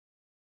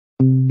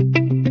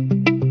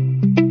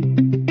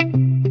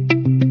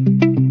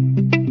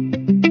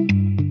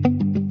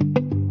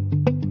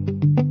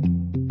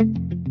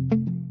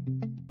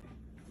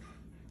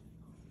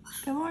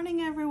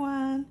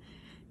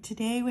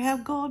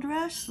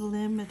it's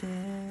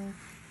limited.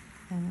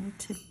 And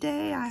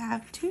today I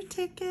have 2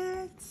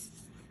 tickets,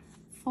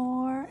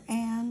 4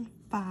 and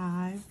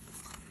 5.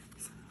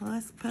 So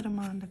let's put them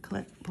on the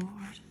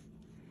clipboard.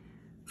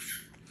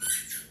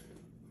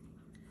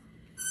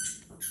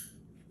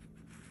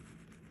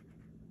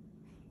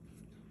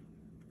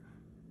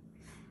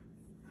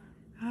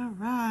 All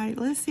right,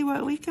 let's see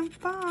what we can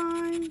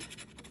find.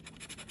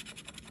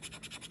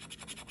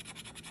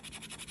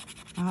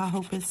 I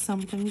hope it's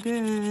something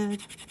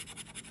good.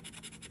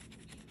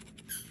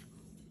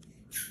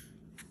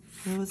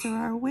 Those are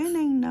our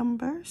winning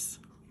numbers.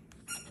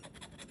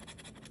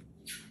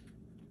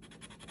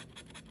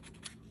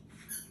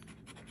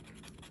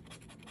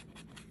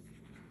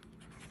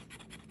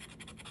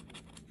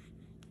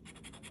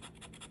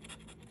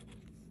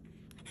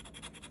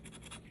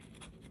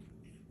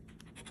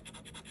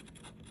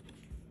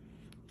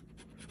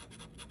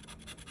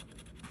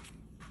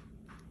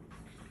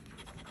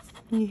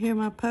 You hear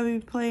my puppy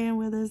playing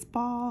with his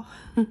ball?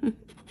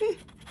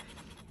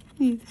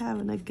 He's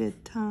having a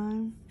good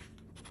time.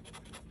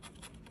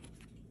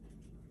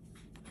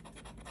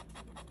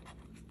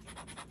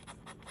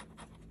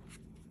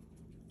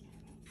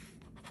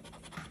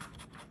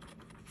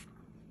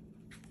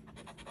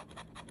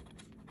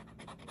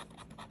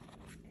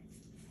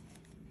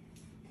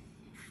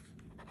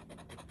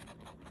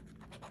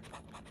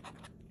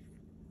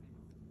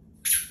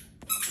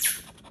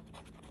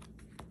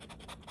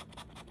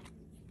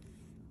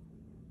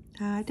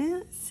 I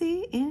didn't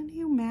see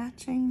any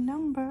matching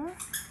number,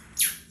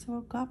 so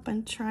we'll go up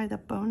and try the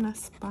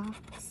bonus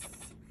box.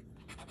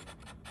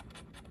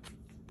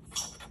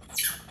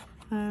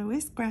 We're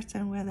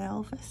scratching with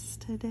Elvis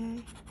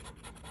today.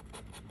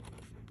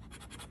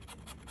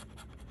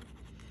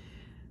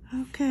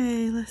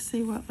 Okay, let's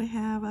see what we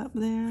have up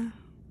there.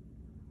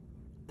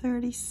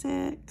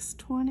 36,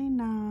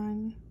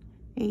 29,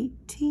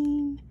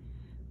 18,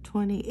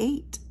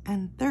 28,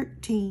 and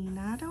 13.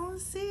 I don't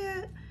see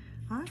it.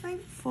 I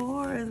think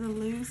 4 is a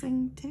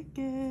losing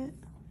ticket.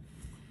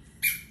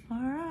 All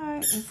right,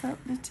 it's up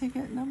to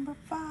ticket number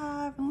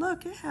 5. And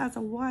look, it has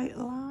a white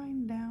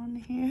line down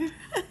here.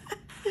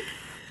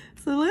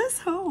 So let's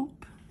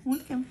hope we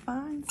can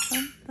find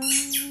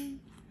something.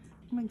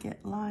 I'm gonna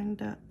get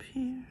lined up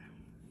here.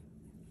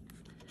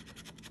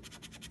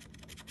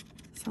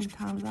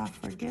 Sometimes I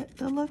forget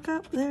to look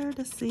up there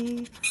to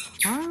see,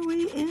 are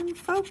we in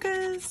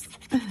focus?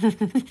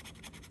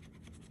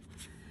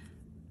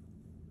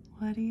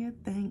 What do you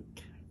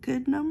think?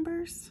 Good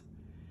numbers?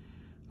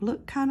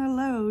 Look kind of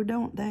low,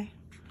 don't they?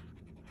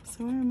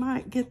 So we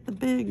might get the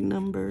big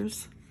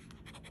numbers.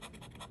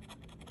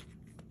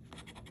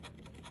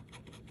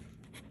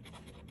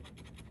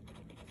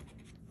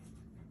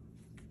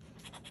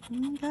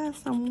 We got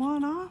some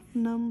one-off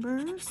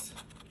numbers.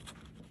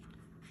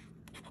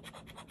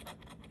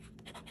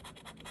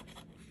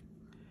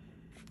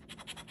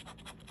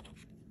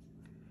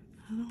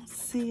 I don't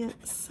see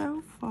it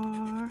so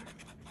far.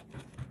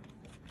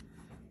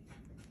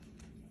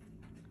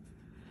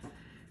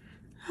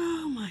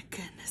 Oh my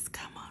goodness,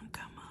 come on,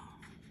 come on.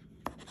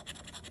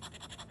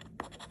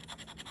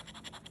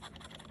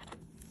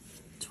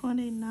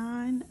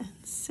 29 and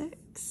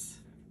 6.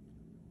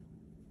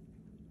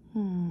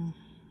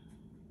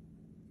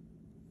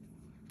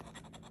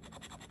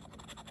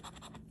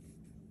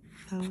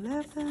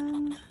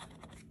 11,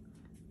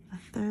 a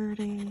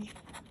 30,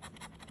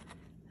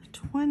 a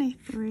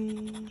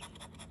 23,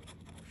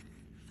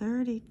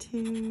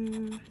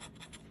 32,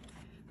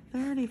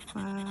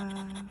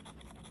 35,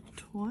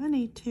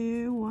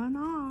 22, one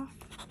off,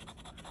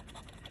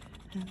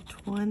 and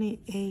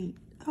 28.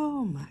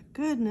 Oh my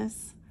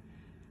goodness.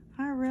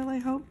 I really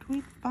hoped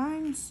we'd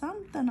find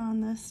something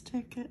on this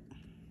ticket.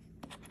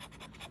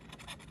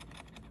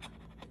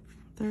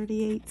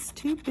 38's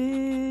too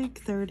big.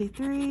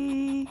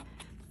 33,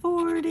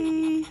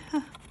 40,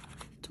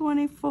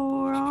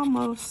 24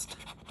 almost,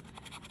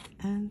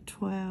 and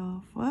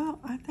 12. Well,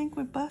 I think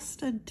we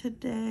busted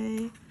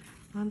today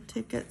on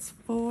tickets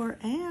 4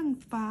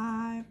 and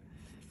 5.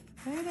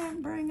 They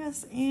didn't bring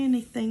us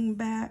anything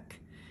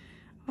back.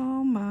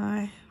 Oh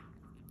my.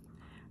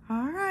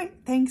 All right,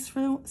 thanks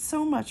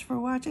so much for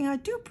watching. I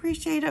do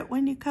appreciate it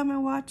when you come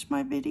and watch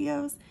my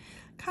videos.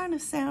 Kind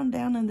of sound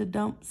down in the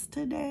dumps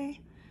today.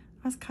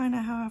 That's kind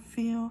of how I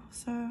feel.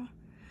 So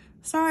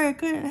sorry I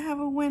couldn't have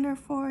a winner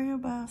for you,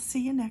 but I'll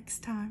see you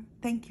next time.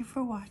 Thank you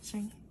for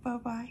watching.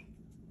 Bye-bye.